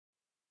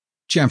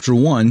Chapter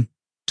 1.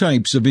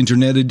 Types of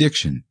Internet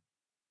Addiction.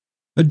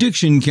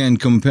 Addiction can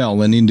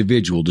compel an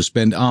individual to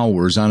spend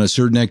hours on a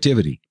certain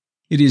activity.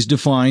 It is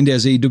defined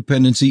as a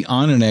dependency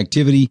on an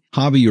activity,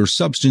 hobby, or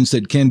substance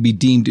that can be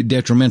deemed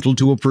detrimental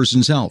to a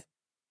person's health.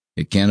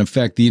 It can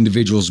affect the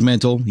individual's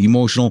mental,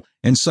 emotional,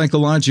 and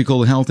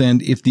psychological health,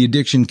 and if the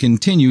addiction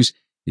continues,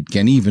 it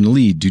can even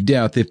lead to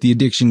death if the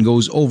addiction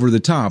goes over the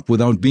top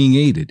without being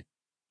aided.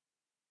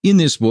 In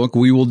this book,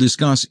 we will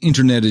discuss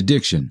Internet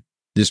addiction.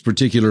 This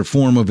particular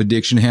form of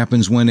addiction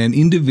happens when an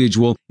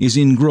individual is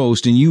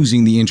engrossed in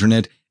using the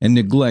Internet and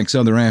neglects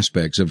other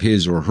aspects of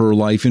his or her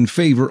life in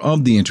favor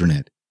of the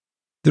Internet.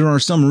 There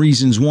are some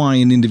reasons why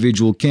an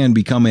individual can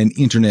become an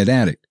Internet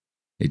addict.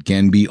 It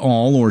can be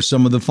all or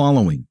some of the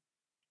following.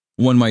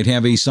 One might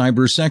have a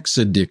cyber sex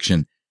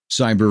addiction,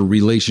 cyber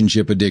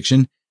relationship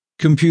addiction,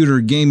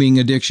 computer gaming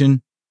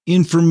addiction,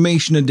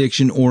 information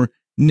addiction, or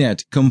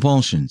net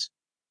compulsions.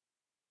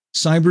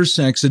 Cyber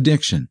sex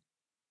addiction.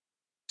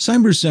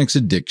 Cyber sex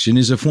addiction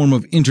is a form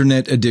of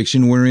Internet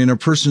addiction wherein a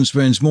person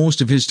spends most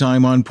of his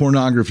time on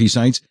pornography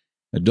sites,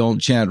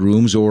 adult chat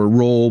rooms, or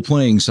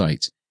role-playing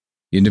sites.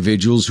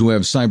 Individuals who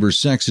have cyber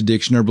sex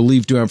addiction are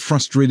believed to have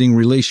frustrating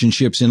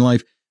relationships in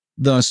life,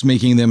 thus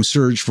making them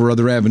search for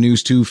other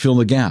avenues to fill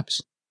the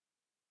gaps.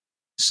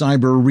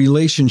 Cyber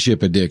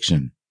relationship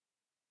addiction.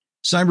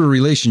 Cyber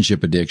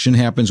relationship addiction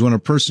happens when a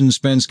person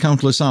spends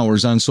countless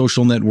hours on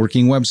social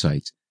networking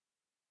websites.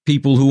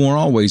 People who are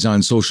always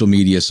on social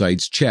media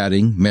sites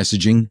chatting,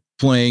 messaging,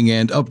 playing,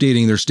 and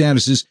updating their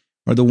statuses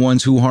are the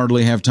ones who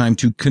hardly have time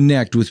to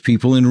connect with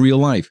people in real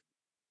life.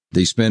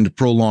 They spend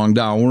prolonged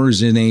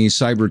hours in a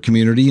cyber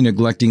community,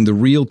 neglecting the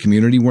real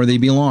community where they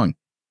belong.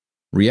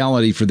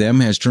 Reality for them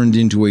has turned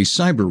into a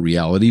cyber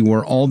reality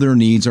where all their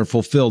needs are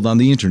fulfilled on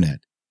the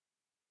Internet.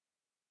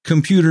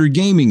 Computer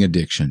gaming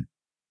addiction.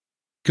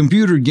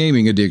 Computer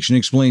gaming addiction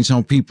explains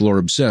how people are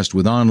obsessed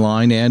with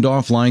online and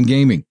offline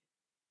gaming.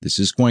 This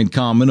is quite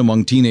common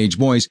among teenage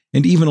boys,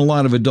 and even a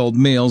lot of adult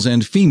males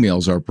and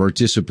females are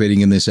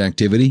participating in this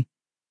activity.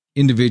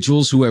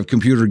 Individuals who have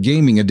computer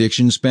gaming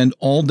addiction spend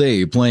all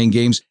day playing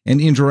games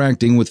and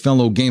interacting with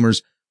fellow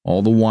gamers,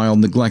 all the while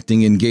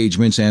neglecting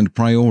engagements and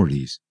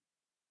priorities.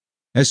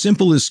 As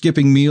simple as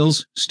skipping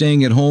meals,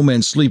 staying at home,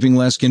 and sleeping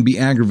less can be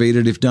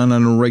aggravated if done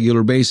on a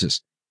regular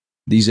basis.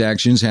 These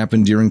actions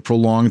happen during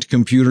prolonged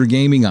computer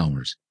gaming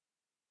hours.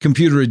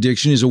 Computer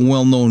addiction is a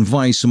well-known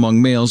vice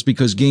among males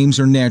because games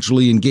are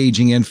naturally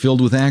engaging and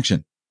filled with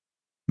action.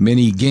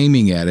 Many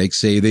gaming addicts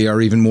say they are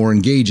even more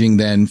engaging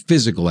than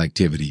physical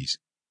activities.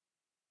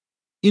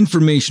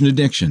 Information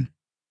addiction.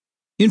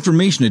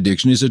 Information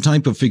addiction is a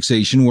type of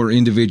fixation where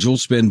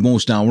individuals spend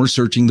most hours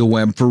searching the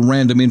web for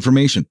random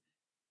information.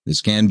 This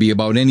can be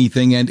about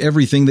anything and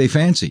everything they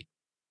fancy.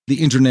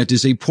 The Internet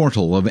is a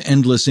portal of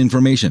endless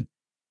information.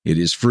 It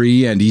is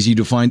free and easy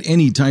to find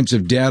any types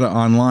of data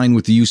online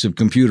with the use of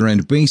computer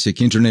and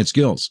basic Internet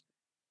skills.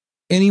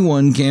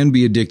 Anyone can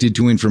be addicted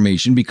to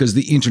information because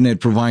the Internet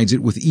provides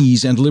it with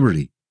ease and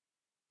liberty.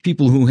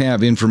 People who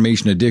have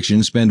information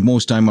addiction spend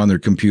most time on their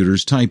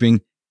computers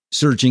typing,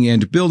 searching,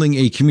 and building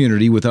a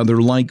community with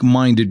other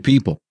like-minded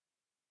people.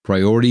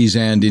 Priorities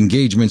and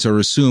engagements are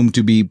assumed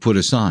to be put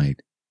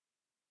aside.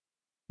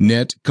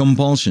 Net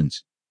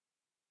compulsions.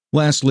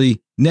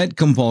 Lastly, net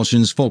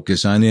compulsions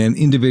focus on an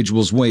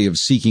individual's way of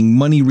seeking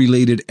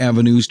money-related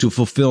avenues to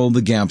fulfill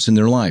the gaps in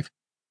their life.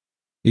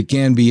 It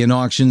can be an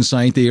auction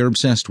site they are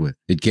obsessed with.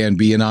 It can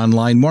be an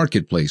online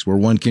marketplace where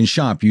one can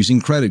shop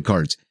using credit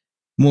cards.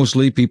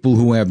 Mostly, people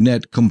who have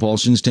net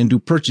compulsions tend to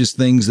purchase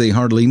things they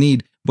hardly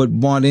need, but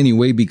bought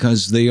anyway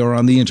because they are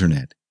on the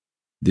Internet.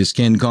 This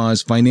can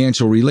cause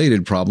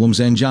financial-related problems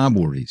and job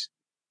worries.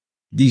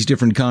 These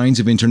different kinds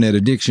of Internet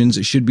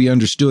addictions should be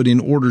understood in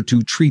order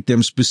to treat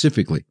them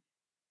specifically.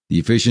 The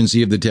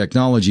efficiency of the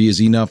technology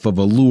is enough of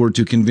a lure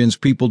to convince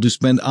people to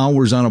spend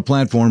hours on a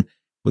platform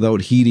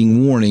without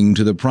heeding warning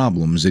to the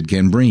problems it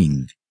can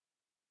bring.